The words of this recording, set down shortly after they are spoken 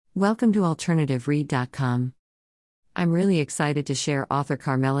Welcome to AlternativeRead.com. I'm really excited to share author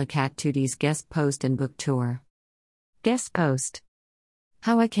Carmela Cat-Toody's guest post and book tour. Guest post: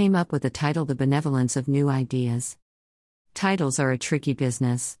 How I came up with the title The Benevolence of New Ideas. Titles are a tricky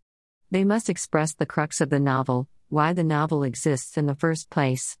business. They must express the crux of the novel, why the novel exists in the first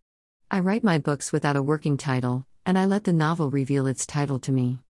place. I write my books without a working title, and I let the novel reveal its title to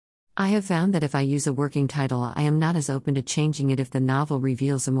me. I have found that if I use a working title, I am not as open to changing it if the novel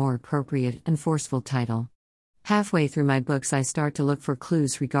reveals a more appropriate and forceful title. Halfway through my books, I start to look for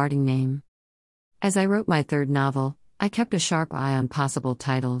clues regarding name. As I wrote my third novel, I kept a sharp eye on possible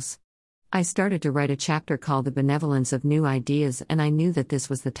titles. I started to write a chapter called The Benevolence of New Ideas, and I knew that this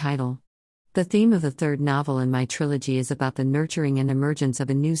was the title. The theme of the third novel in my trilogy is about the nurturing and emergence of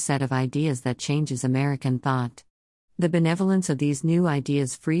a new set of ideas that changes American thought. The benevolence of these new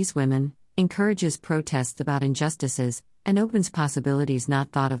ideas frees women, encourages protests about injustices, and opens possibilities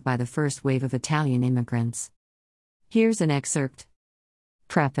not thought of by the first wave of Italian immigrants. Here's an excerpt.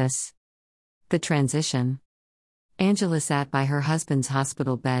 Preface. The transition. Angela sat by her husband's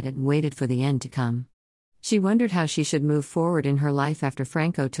hospital bed and waited for the end to come. She wondered how she should move forward in her life after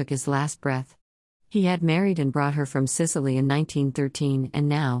Franco took his last breath. He had married and brought her from Sicily in 1913, and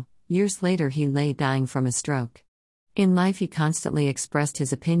now, years later, he lay dying from a stroke. In life, he constantly expressed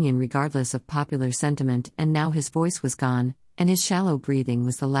his opinion regardless of popular sentiment, and now his voice was gone, and his shallow breathing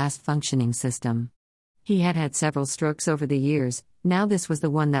was the last functioning system. He had had several strokes over the years, now this was the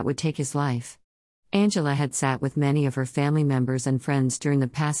one that would take his life. Angela had sat with many of her family members and friends during the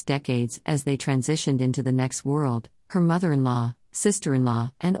past decades as they transitioned into the next world, her mother-in-law,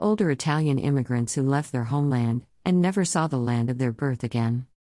 sister-in-law, and older Italian immigrants who left their homeland, and never saw the land of their birth again.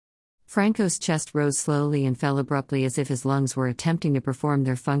 Franco's chest rose slowly and fell abruptly as if his lungs were attempting to perform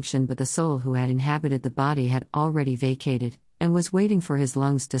their function, but the soul who had inhabited the body had already vacated, and was waiting for his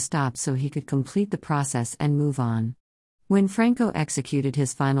lungs to stop so he could complete the process and move on. When Franco executed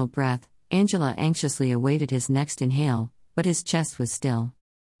his final breath, Angela anxiously awaited his next inhale, but his chest was still.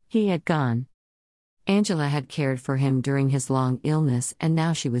 He had gone. Angela had cared for him during his long illness, and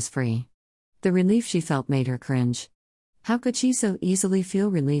now she was free. The relief she felt made her cringe. How could she so easily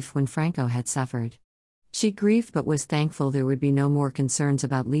feel relief when Franco had suffered? She grieved but was thankful there would be no more concerns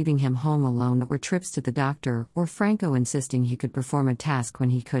about leaving him home alone or trips to the doctor or Franco insisting he could perform a task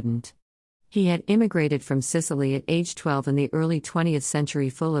when he couldn't. He had immigrated from Sicily at age 12 in the early 20th century,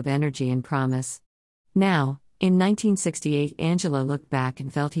 full of energy and promise. Now, in 1968, Angela looked back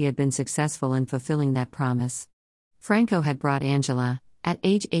and felt he had been successful in fulfilling that promise. Franco had brought Angela, at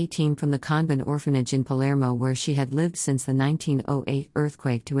age 18, from the convent orphanage in Palermo where she had lived since the 1908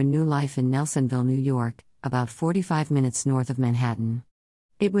 earthquake to a new life in Nelsonville, New York, about 45 minutes north of Manhattan.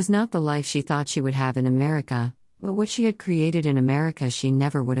 It was not the life she thought she would have in America, but what she had created in America she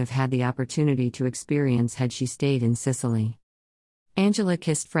never would have had the opportunity to experience had she stayed in Sicily. Angela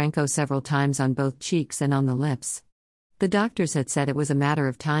kissed Franco several times on both cheeks and on the lips. The doctors had said it was a matter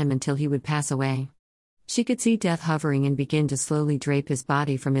of time until he would pass away. She could see death hovering and begin to slowly drape his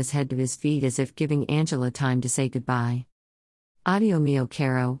body from his head to his feet as if giving Angela time to say goodbye. "Addio mio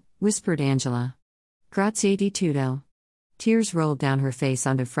caro," whispered Angela. "Grazie di tutto." Tears rolled down her face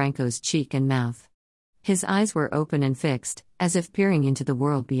onto Franco's cheek and mouth. His eyes were open and fixed, as if peering into the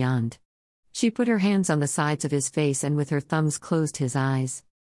world beyond. She put her hands on the sides of his face and with her thumbs closed his eyes.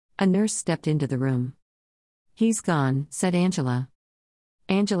 A nurse stepped into the room. "He's gone," said Angela.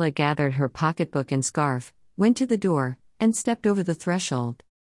 Angela gathered her pocketbook and scarf, went to the door, and stepped over the threshold.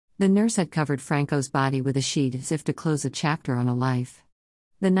 The nurse had covered Franco's body with a sheet as if to close a chapter on a life.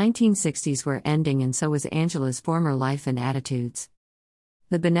 The 1960s were ending, and so was Angela's former life and attitudes.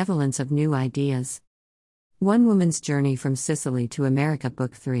 The Benevolence of New Ideas. One Woman's Journey from Sicily to America,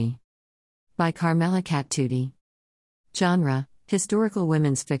 Book 3. By Carmela Cat-Toody. Genre: historical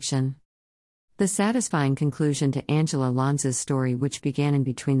women's fiction. The satisfying conclusion to Angela Lanza's story, which began in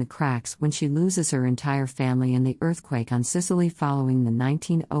Between the Cracks when she loses her entire family in the earthquake on Sicily following the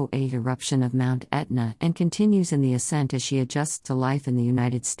 1908 eruption of Mount Etna, and continues in the ascent as she adjusts to life in the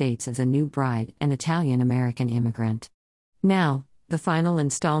United States as a new bride and Italian-American immigrant. Now, the final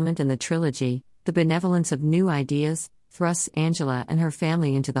installment in the trilogy, The Benevolence of New Ideas, thrusts Angela and her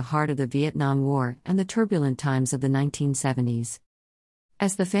family into the heart of the Vietnam War and the turbulent times of the 1970s.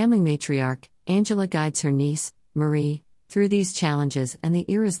 As the family matriarch, Angela guides her niece, Marie, through these challenges and the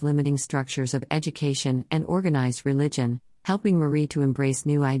era's limiting structures of education and organized religion, helping Marie to embrace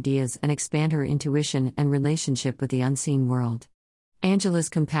new ideas and expand her intuition and relationship with the unseen world. Angela's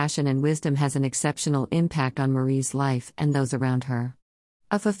compassion and wisdom has an exceptional impact on Marie's life and those around her.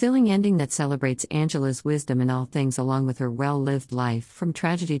 A fulfilling ending that celebrates Angela's wisdom in all things, along with her well-lived life, from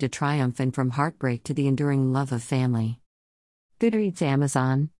tragedy to triumph and from heartbreak to the enduring love of family. Goodreads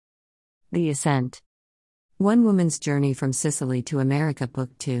Amazon. The Ascent. One Woman's Journey from Sicily to America,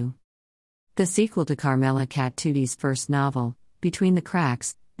 Book 2. The sequel to Carmela Cattudi's first novel, Between the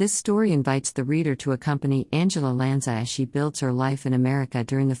Cracks, this story invites the reader to accompany Angela Lanza as she builds her life in America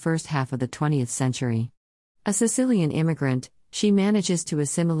during the first half of the 20th century. A Sicilian immigrant, she manages to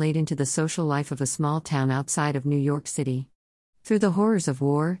assimilate into the social life of a small town outside of New York City. Through the horrors of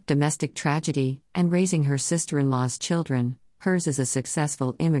war, domestic tragedy, and raising her sister-in-law's children, hers is a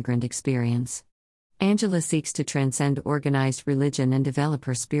successful immigrant experience. Angela seeks to transcend organized religion and develop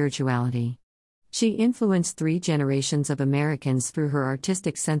her spirituality. She influenced 3 generations of Americans through her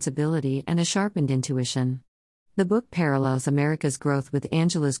artistic sensibility and a sharpened intuition. The book parallels America's growth with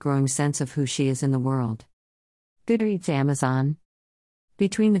Angela's growing sense of who she is in the world. Goodreads Amazon.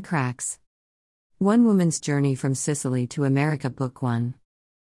 Between the Cracks. One Woman's Journey from Sicily to America, Book 1.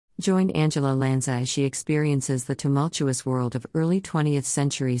 Join Angela Lanza as she experiences the tumultuous world of early 20th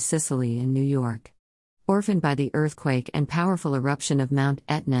century Sicily and New York. Orphaned by the earthquake and powerful eruption of Mount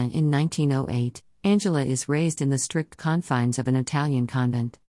Etna in 1908, Angela is raised in the strict confines of an Italian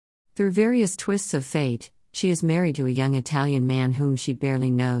convent. Through various twists of fate, she is married to a young Italian man whom she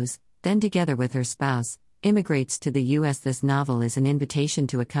barely knows, then together with her spouse, immigrates to the U.S. This novel is an invitation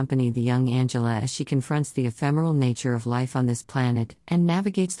to accompany the young Angela as she confronts the ephemeral nature of life on this planet and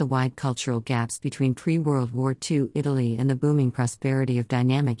navigates the wide cultural gaps between pre-World War II Italy and the booming prosperity of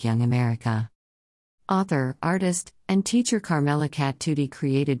dynamic young America. Author, artist, and teacher Carmela Cattudi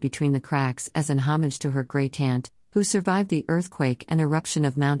created Between the Cracks as an homage to her great-aunt, who survived the earthquake and eruption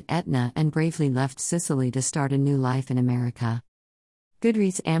of Mount Etna and bravely left Sicily to start a new life in America.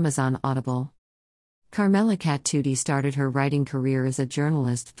 Goodreads Amazon Audible. Carmela Cattudi started her writing career as a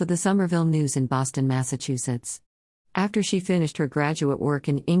journalist for the Somerville News in Boston, Massachusetts. After she finished her graduate work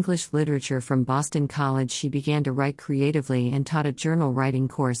in English literature from Boston College, she began to write creatively and taught a journal writing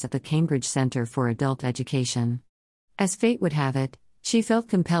course at the Cambridge Center for Adult Education. As fate would have it, she felt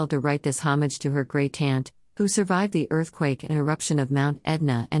compelled to write this homage to her great-aunt, who survived the earthquake and eruption of Mount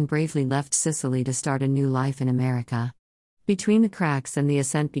Etna and bravely left Sicily to start a new life in America. Between the Cracks and the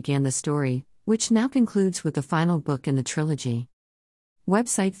Ascent began the story, which now concludes with the final book in the trilogy.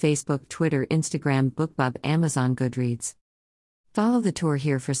 Website: Facebook, Twitter, Instagram, BookBub, Amazon, Goodreads. Follow the tour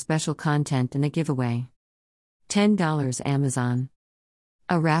here for special content and a giveaway. $10 Amazon.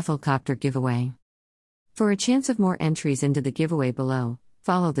 A Rafflecopter giveaway. For a chance of more entries into the giveaway below,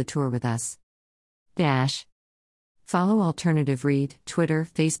 follow the tour with us. Follow Alternative Read, Twitter,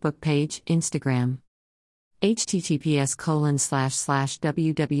 Facebook page, Instagram.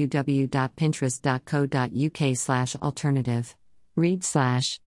 https://www.pinterest.co.uk/alternative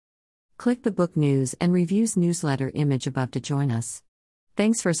read/. Click the book news and reviews newsletter image above to join us.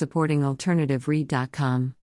 Thanks for supporting AlternativeRead.com.